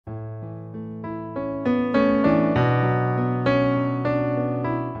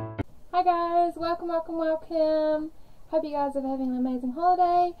guys, welcome. Hope you guys are having an amazing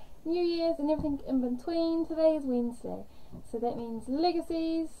holiday, New Year's and everything in between. Today is Wednesday, so that means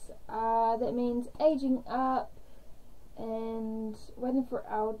legacies, that means aging up and waiting for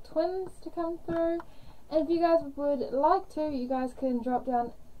our twins to come through. And if you guys would like to, you guys can drop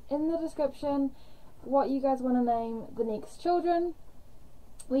down in the description what you guys want to name the next children.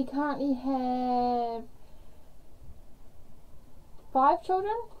 We currently have 5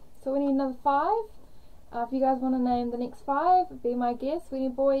 children, so we need another 5. If you guys want to name the next 5, be my guest. We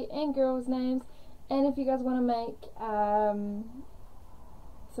need boy and girls names. And if you guys want to make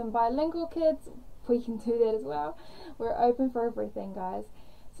some bilingual kids, we can do that as well. We're open for everything, guys.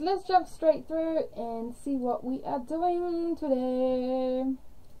 So let's jump straight through and see what we are doing today.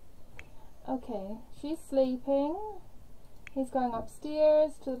 Okay, she's sleeping. He's going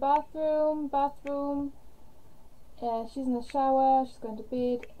upstairs to the bathroom. She's in the shower, she's going to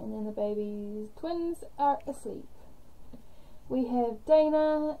bed, and then the baby's twins are asleep. We have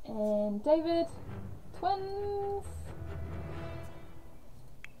Dana and David, twins.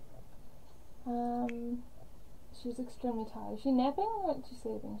 She's extremely tired. Is she napping or is she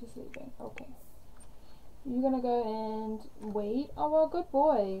sleeping? She's sleeping. Okay. You're gonna go and wait. Oh well, good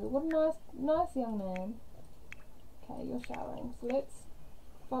boy. What a nice young man. Okay, you're showering. So let's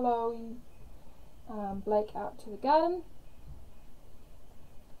follow Blake out to the garden.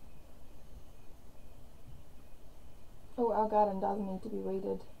 Oh, our garden does need to be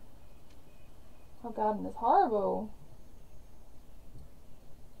weeded. Our garden is horrible.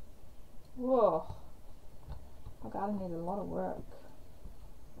 Whoa. Our garden needs a lot of work.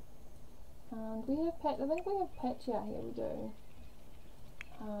 And we have I think we have Patchy out here, we do.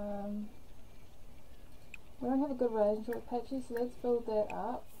 We don't have a good relationship with Patchy, so let's build that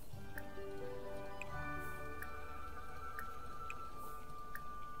up.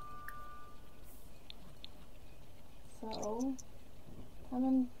 So, come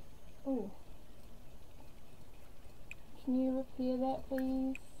and, oh, can you repair that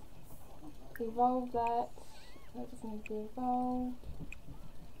please? Evolve that. That just needs to be evolved.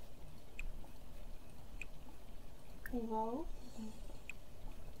 Evolve.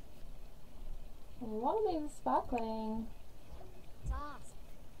 A lot of these are sparkling. Toss.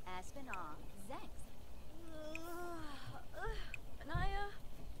 Aspinall. Zenks. Anaya.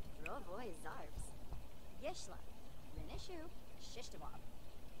 Rovoy Zarbs. Yishla. Rinishu. Shishtabab.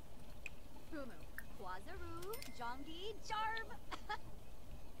 Fumu. Kwazaru. Jongi. Jarb.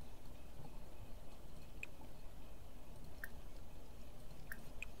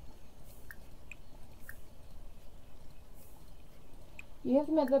 You have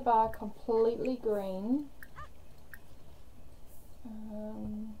to make the bar completely green.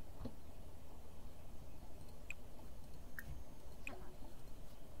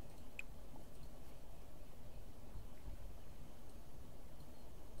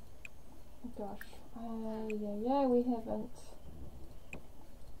 Gosh, yeah, we haven't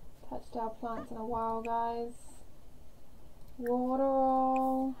touched our plants in a while, guys. Water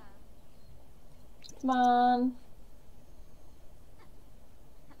all. Come on.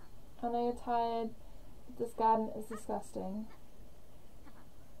 I know you're tired, but this garden is disgusting.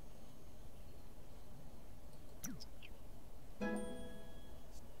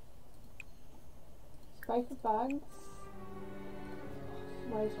 Spray for bugs.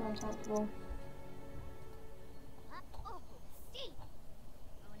 Way too uncomfortable.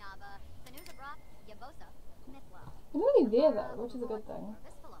 We're nearly there though, which is a good thing.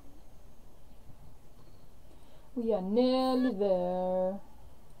 We are nearly there.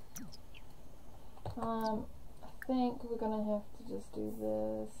 I think we're gonna have to just do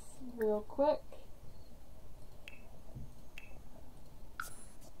this real quick.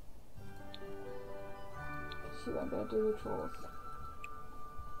 She won't be able to do the chores.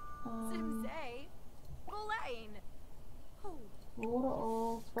 Water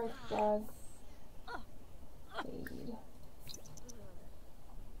all, spray for bugs. Feed.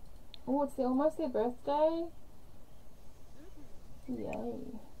 Oh, it's almost their birthday.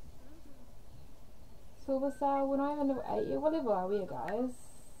 Yay. Silver Cell, we're not even level 8 yet. What level are we, guys?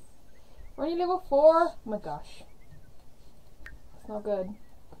 We're only level 4? Oh my gosh. That's not good.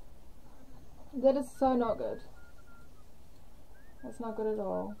 That is so not good. That's not good at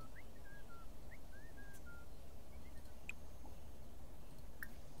all.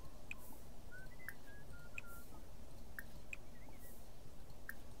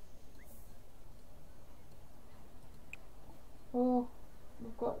 Oh,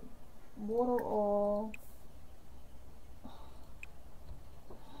 we've got water all.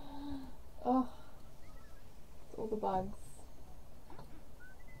 Oh, it's all the bugs.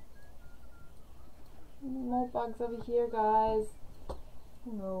 more bugs over here, guys.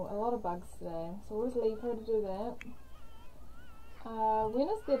 Oh no, a lot of bugs today. So we'll just leave her to do that. When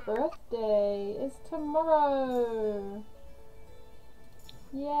is their birthday? It's tomorrow.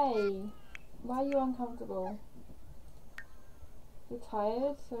 Yay. Why are you uncomfortable? You're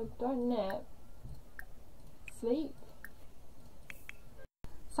tired, so don't nap. Sleep.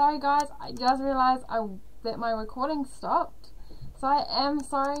 Sorry guys, I just realised that my recording stopped. So I am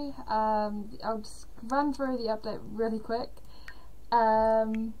sorry. I'll just run through the update really quick.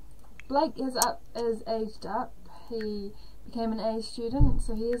 Blake is aged up. He became an A student,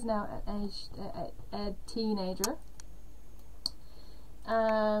 so he is now a teenager.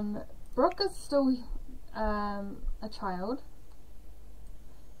 Brooke is still a child,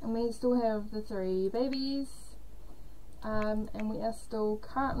 and we still have the 3 babies, and we are still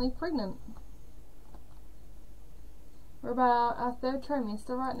currently pregnant. We're about our 3rd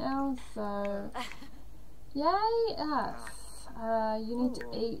trimester right now, so yay us. You need to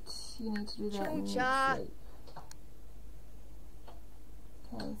eat, you need to do that, and you need to sleep.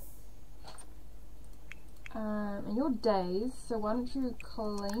 Okay. And your days, so why don't you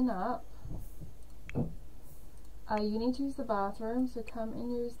clean up? You need to use the bathroom, so come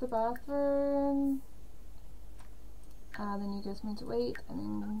and use the bathroom. Then you guys need to eat, and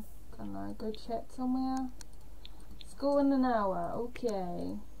then gonna go chat somewhere. School in an hour,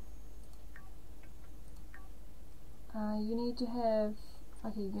 okay. You need to have,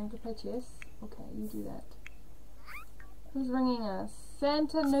 okay, you're gonna go play chess? Okay, you do that. Who's ringing us?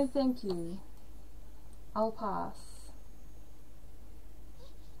 Santa, no thank you. I'll pass.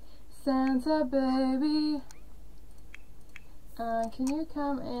 Santa baby, can you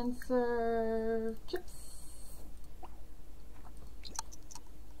come and serve chips?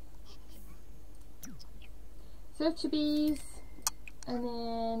 Serve chippies, and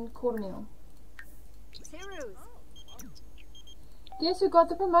then quarter meal. Guess who got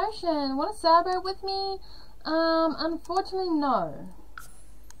the promotion? Want to celebrate with me? Unfortunately no.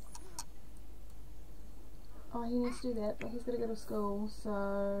 Oh, he needs to do that, but he's got to go to school,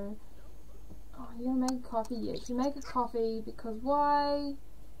 so... Oh, you gonna make a coffee? Yes, you make a coffee, because why?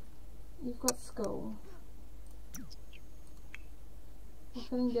 You've got school. You're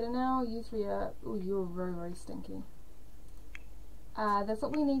feeling better now? You 3 are... Oh, you're very, very stinky. That's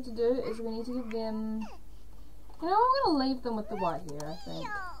what we need to do, is we need to give them... You know, I'm gonna leave them with the white hair, I think.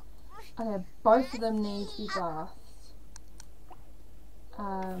 Okay, both of them need to be bathed.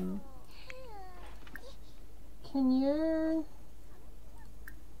 Can you...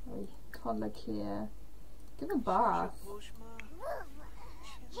 Oh, toddler care. Give a bath.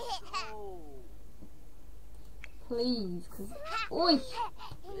 Please, because... Oi!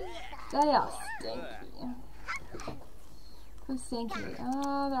 They are stinky. So stinky.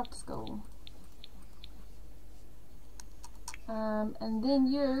 Ah, they're off to school. And then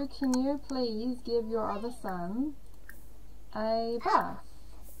you, can you please give your other son a bath?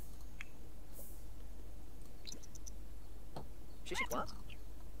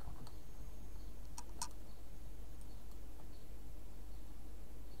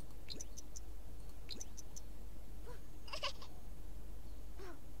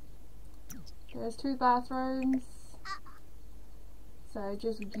 There's 2 bathrooms, so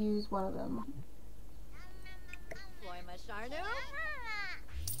just use one of them.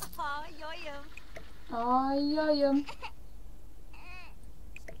 Oh, yoyum.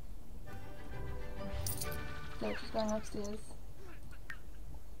 Okay, just going upstairs.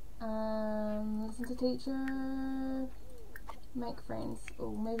 Listen to teacher. Make friends.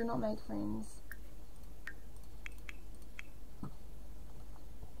 Oh, maybe not make friends.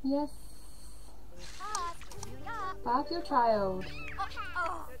 Yes. Bath your child.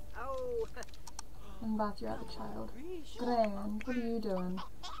 And bath your other child. Grand, what are you doing?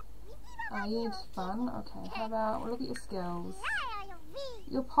 You need fun? Okay, how about, we'll look at your skills.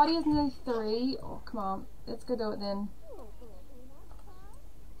 Your potty is nearly 3. Oh, come on. Let's go do it then.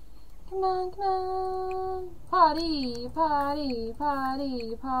 Come on, come on. Potty, potty,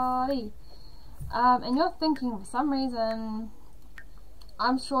 potty, potty. And you're thinking for some reason,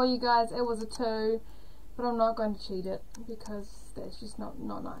 I'm sure you guys, it was a 2, but I'm not going to cheat it because that's just not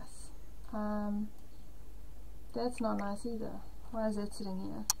nice. That's not nice either. Why is that sitting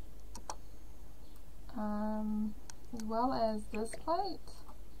here? As well as this plate.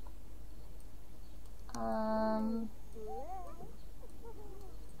 Oh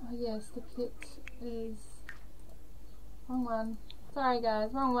yes, the pit is... Wrong one. Sorry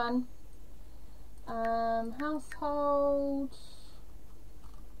guys, wrong one. Household.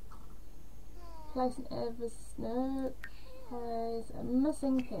 Place an address. Nope. Place a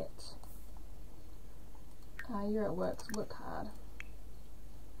missing pet. You're at work, so work hard.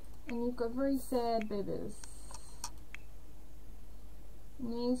 And you've got very sad babies.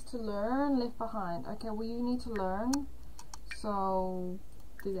 Needs to learn, left behind. Okay, well you need to learn, so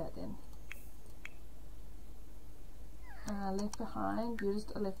do that then. Left behind, you're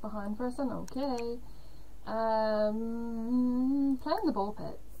just a left behind person, okay. Play in the ball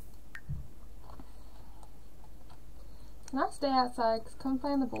pit. Can I stay outside? 'Cause come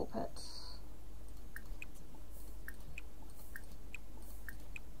play in the ball pit.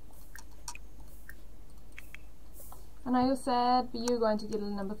 I know you're sad, but you're going to get a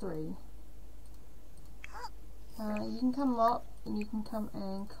number 3. You can come up and you can come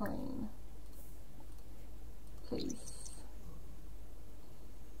and clean. Please.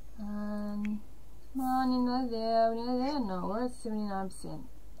 Come on, you're not there, you're not there. No, we're at 79%.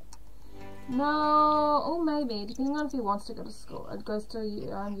 No, or maybe, depending on if he wants to go to school. It goes to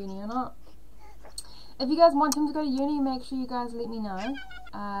uni or not. If you guys want him to go to uni, make sure you guys let me know.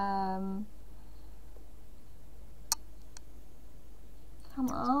 Come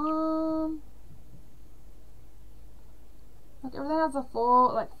on. Like everything has a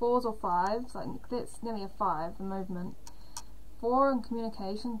 4, like 4s or 5s. Like that's nearly a 5 in movement. 4 in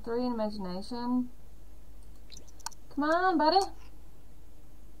communication, 3 in imagination. Come on, buddy.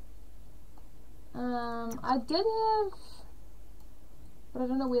 I did have, but I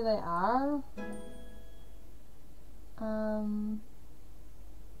don't know where they are.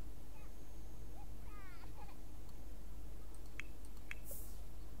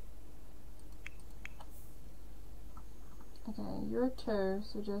 Okay, you're a 2,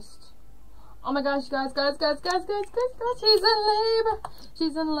 so just... Oh my gosh, guys, she's in labor!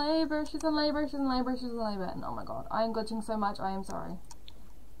 She's in labor, she's in labor, she's in labor, she's in labor. And oh my god, I am glitching so much, I am sorry.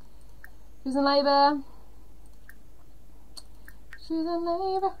 She's in labor. She's in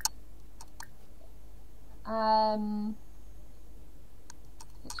labor.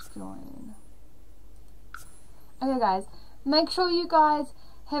 Let's join. Okay guys, make sure you guys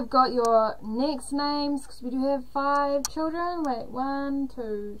have got your next names, because we do have 5 children. Wait, 1,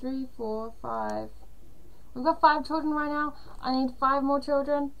 2, 3, 4, 5. We've got 5 children right now. I need 5 more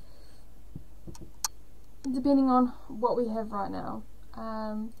children, depending on what we have right now.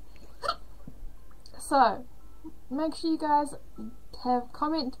 So, make sure you guys have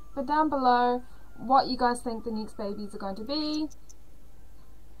comment down below what you guys think the next babies are going to be.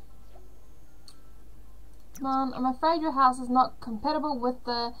 Come on, I'm afraid your house is not compatible with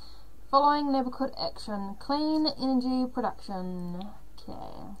the following neighborhood action. Clean energy production.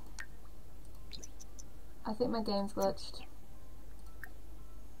 Okay. I think my game's glitched.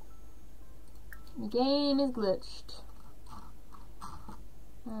 The game is glitched.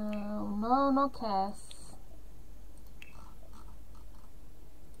 No, not Cass.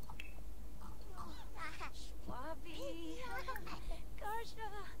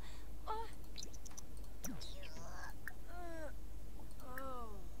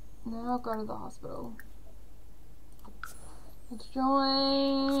 Now go to the hospital. Let's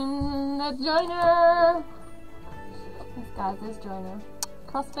join. Let's join her. Yes, guys, let's join her.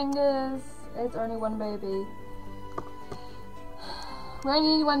 Cross fingers. It's only 1 baby. We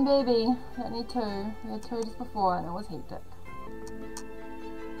only need 1 baby. We don't need 2. We had 2 just before, and it was hectic.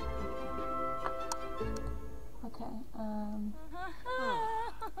 Okay.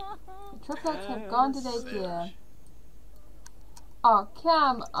 The triplets have gone to daycare. Oh,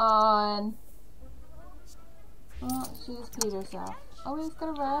 come on. Oh, she just peed herself. Oh, we just got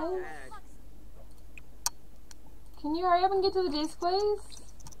a rise. Can you hurry up and get to the desk, please?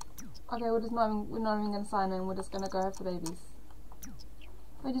 Okay, we're not even gonna sign in. We're just gonna go have the babies.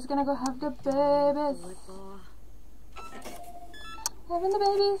 We're just gonna go have the babies. Having the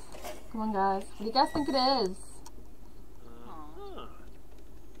babies. Come on, guys. What do you guys think it is?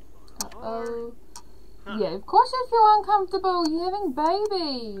 Uh-oh. Yeah, of course you feel uncomfortable. You're having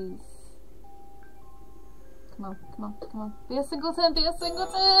babies. Come on, come on, come on. Be a singleton, be a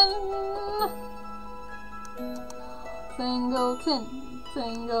singleton. Singleton,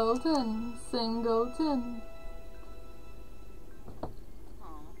 singleton, singleton.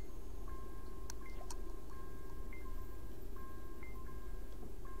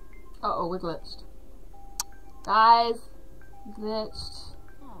 Uh-oh, we're glitched. Guys, glitched.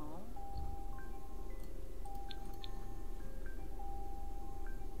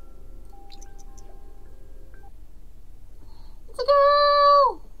 It's a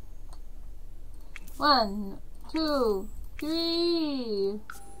girl! 1, 2, 3.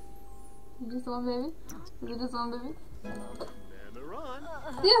 Is it just 1 baby? Is it just 1 baby?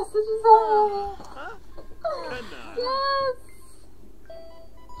 Yes, it's just 1 baby. Yes!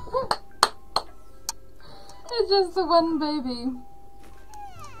 It's just the one baby.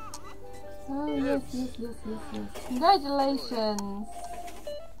 Oh, yes, yes, yes, yes, yes. Congratulations.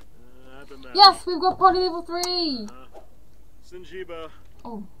 Yes, we've got potty level 3. Sinjiba.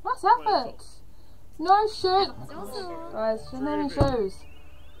 Oh, nice outfit. No shirt. Guys, she doesn't have any shoes.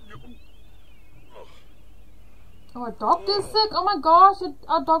 Oh, our doctor's sick. Oh my gosh,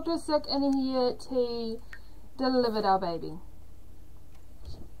 our doctor's sick and yet he delivered our baby.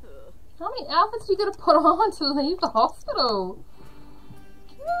 How many outfits do you gotta put on to leave the hospital?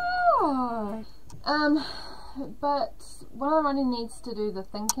 God. But one of them only needs to do the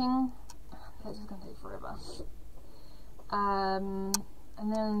thinking. That's just gonna take forever. And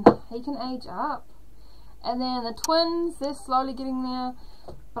then he can age up. And then the twins, they're slowly getting there.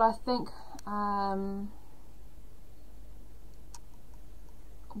 But I think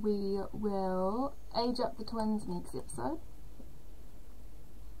we will age up the twins next episode.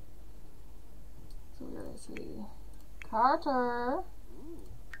 So where is he? Carter.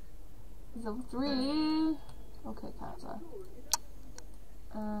 He's level 3. Okay, Carter.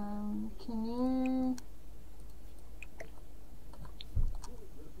 Can you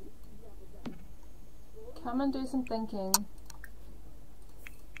come and do some thinking?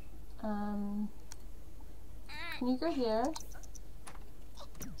 Can you go here?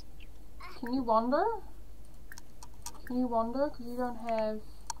 Can you wander? Can you wander? Because you don't have...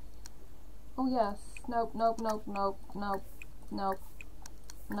 Oh yes. Nope, nope, nope, nope, nope, nope,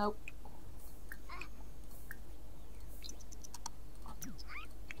 nope.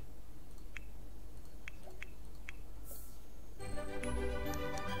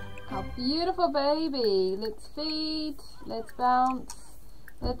 Our beautiful baby. Let's feed, let's bounce,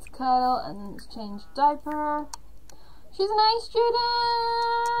 let's cuddle, and let's change diaper. She's an A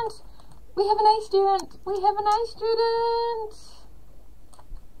student! We have an A student! We have an A student!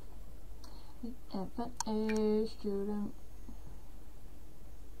 We have an A student.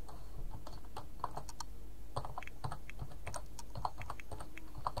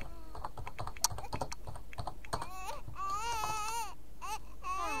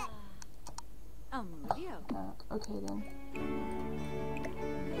 Okay then.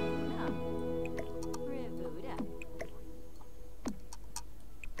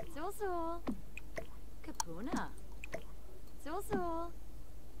 Kapuna.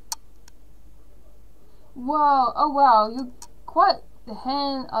 Wow! Oh wow! You're quite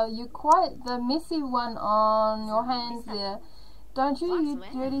you're quite the messy one on your hands there, don't you? You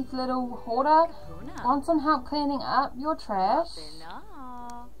dirty little hoarder. Want some help cleaning up your trash?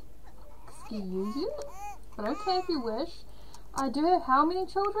 Excuse you? But okay if you wish. I do have how many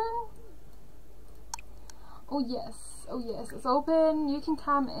children? Oh yes, it's open. You can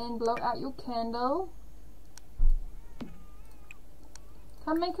come and blow out your candle.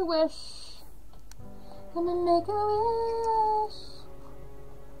 Come make a wish. Come and make a wish.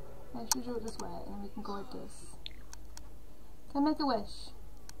 I should do it this way and then we can go like this. Come make a wish.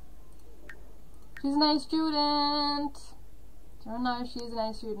 She's an A student. Don't know, she's an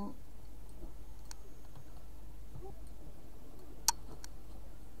A student.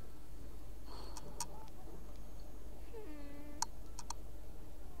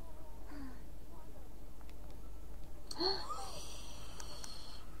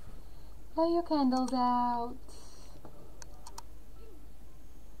 Blow your candles out.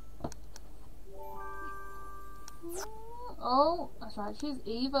 Oh, that's right, she's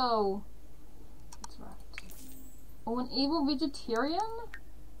evil. That's right. Oh, an evil vegetarian?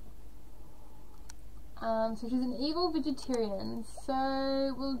 So she's an evil vegetarian.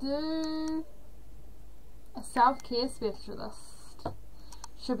 So we'll do a self-care specialist.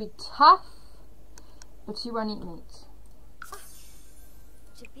 She'll be tough, but she won't eat meat.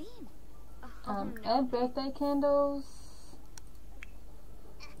 Add birthday candles.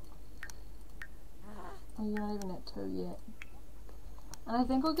 Oh, you're not even at 2 yet. And I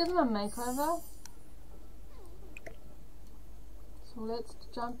think we'll give them a makeover. So let's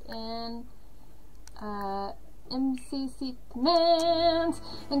jump in MCC commands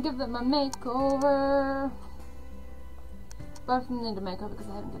and give them a makeover. Both of them need a makeover because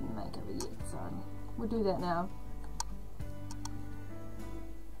I haven't given them a makeover yet, so we'll do that now.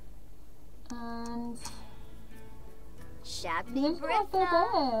 And she's actually not that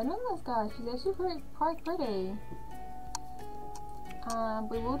bad. Look at this guy. She's actually quite pretty.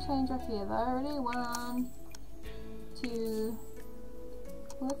 We will change our hair though. Ready? 1, 2.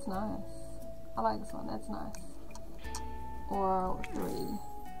 Oh, that's nice. I like this one. That's nice. Or 3.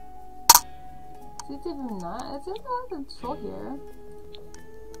 See, it's even nice. It's even like a short hair.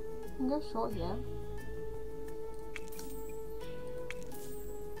 You can go short hair.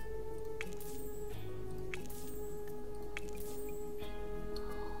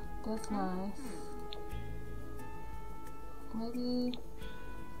 That's nice. Maybe.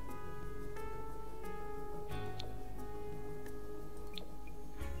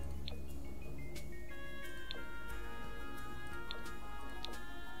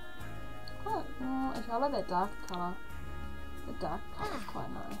 Oh, actually, I like that dark colour. The dark colour is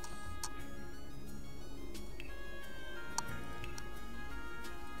quite nice.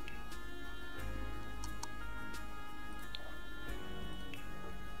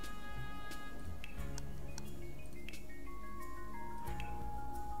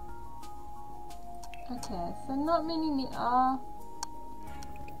 Okay, so not many are.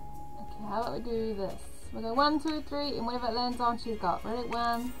 Okay, how about we do this? We'll go 1, 2, 3, and whatever it lands on, she's got. Ready?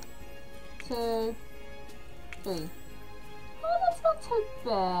 1, 2, 3. Oh, that's not too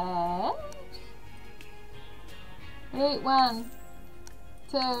bad. Ready? 1,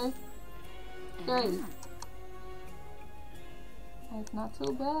 2, 3. That's not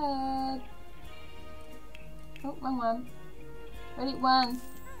too bad. Oh, wrong one. Ready? 1,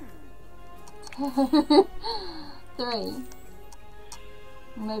 2, 3.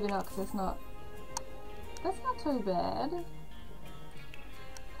 Maybe not, because it's not. That's not too bad.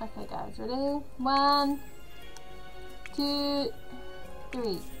 Okay, guys, ready? 1, 2,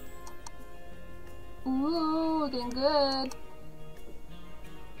 3. Ooh, we're getting good.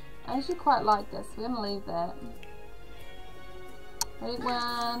 I actually quite like this. We're gonna leave that. Ready?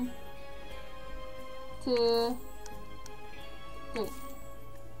 1, 2, 3.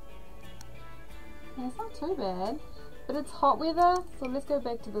 Yeah, it's not too bad, but it's hot weather, so let's go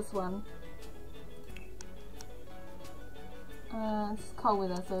back to this one. It's cold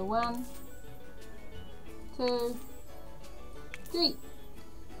weather, so 1, 2, 3.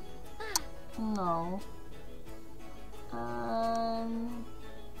 No.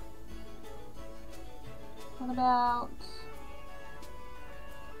 What about?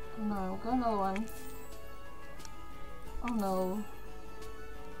 No, go another one. Oh no.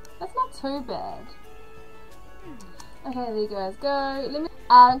 That's not too bad. Okay, there you guys go. Let me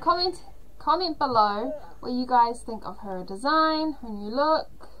comment below what you guys think of her design, her new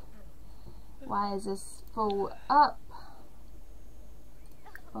look. Why is this full up?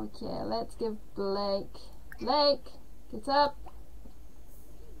 Okay, let's give Blake, get up.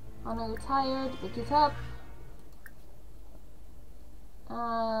 I know you're tired, but get up.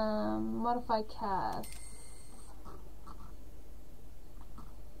 Modify cast.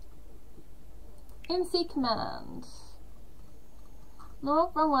 MC command.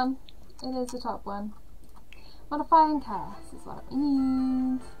 No, wrong one. It is the top one. Modify and cast is what it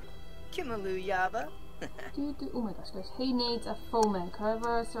means. Kimalu Yaba. Oh my gosh, guys. He needs a full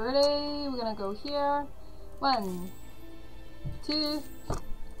makeover. So ready? We're gonna go here. 1, 2,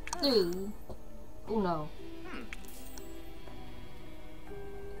 3. Oh no.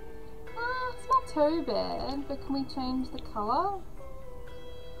 It's not too bad, but can we change the colour?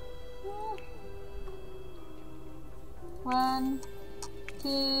 1,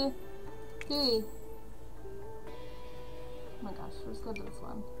 2, 3. Oh my gosh, let's go to this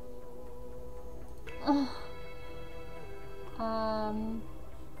one.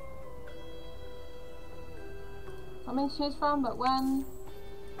 Not many to choose from, but 1,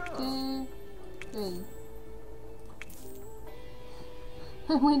 2, 3.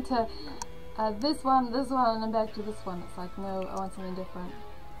 I went to this one, and then back to this one. It's like, no, I want something different.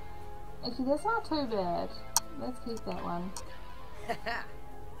 Actually, that's not too bad. Let's keep that one.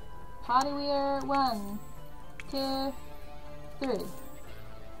 Party wear. 1, 2, 3.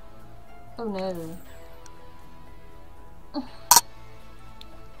 Oh no.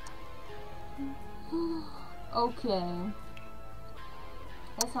 Okay.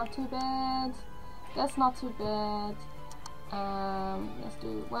 That's not too bad. That's not too bad. Let's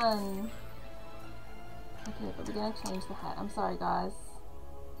do 1. Okay, but we're gonna change the hat. I'm sorry, guys.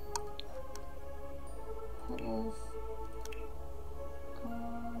 It is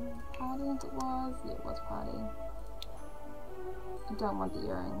party, I think it was. Yeah, it was party. I don't want the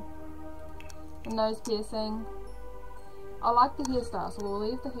earring. The nose piercing. I like the hairstyle, so we'll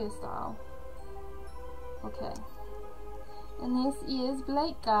leave the hairstyle. Okay. And this is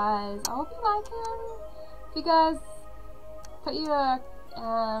Blake, guys. I hope you like him. If you guys put your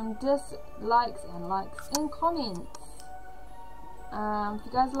dislikes and likes in comments. If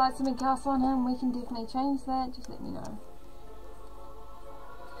you guys would like something else on him, we can definitely change that. Just let me know.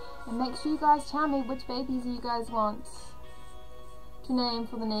 And make sure you guys tell me which babies you guys want to name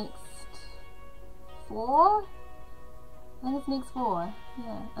for the next 4? I think it's next 4.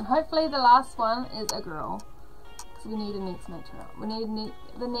 Yeah. And hopefully the last one is a girl. Because we need a next matriarch. We need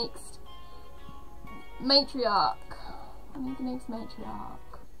the next matriarch. I need the next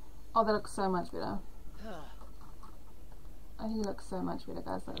matriarch. Oh, that looks so much better. Oh, he looks so much better,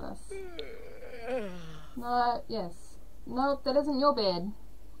 guys, like this. No, yes. Nope, that isn't your bed.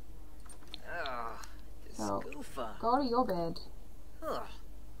 So, go to your bed.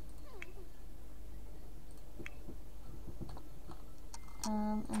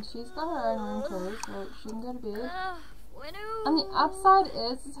 And she's got her own room too, so she can go to bed. And the upside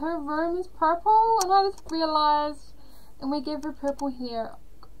is her room is purple, and I just realised, and we gave her purple hair.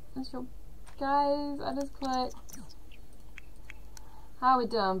 Guys, I just clicked. How are we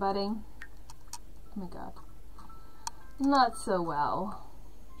doing, buddy? Oh my god. Not so well.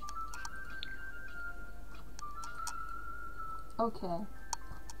 Okay.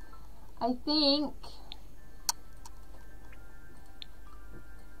 I think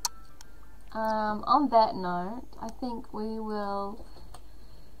on that note, I think we will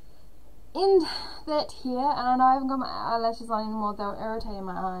end that here. And I know I haven't got my eyelashes on anymore, they were irritating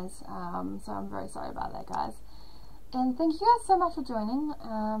my eyes, so I'm very sorry about that, guys. And thank you guys so much for joining.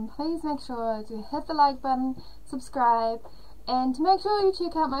 Please make sure to hit the like button, subscribe, and to make sure you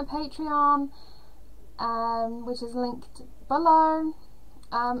check out my Patreon, which is linked below,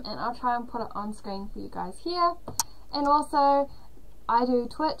 and I'll try and put it on screen for you guys here. And also, I do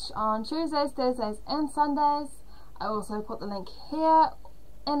Twitch on Tuesdays, Thursdays, and Sundays. I also put the link here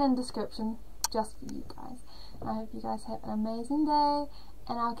and in description just for you guys. And I hope you guys have an amazing day,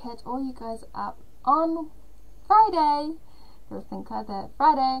 and I'll catch all you guys up on Friday, or think like that,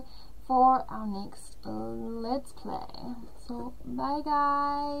 Friday, for our next Let's Play. So, bye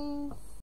guys!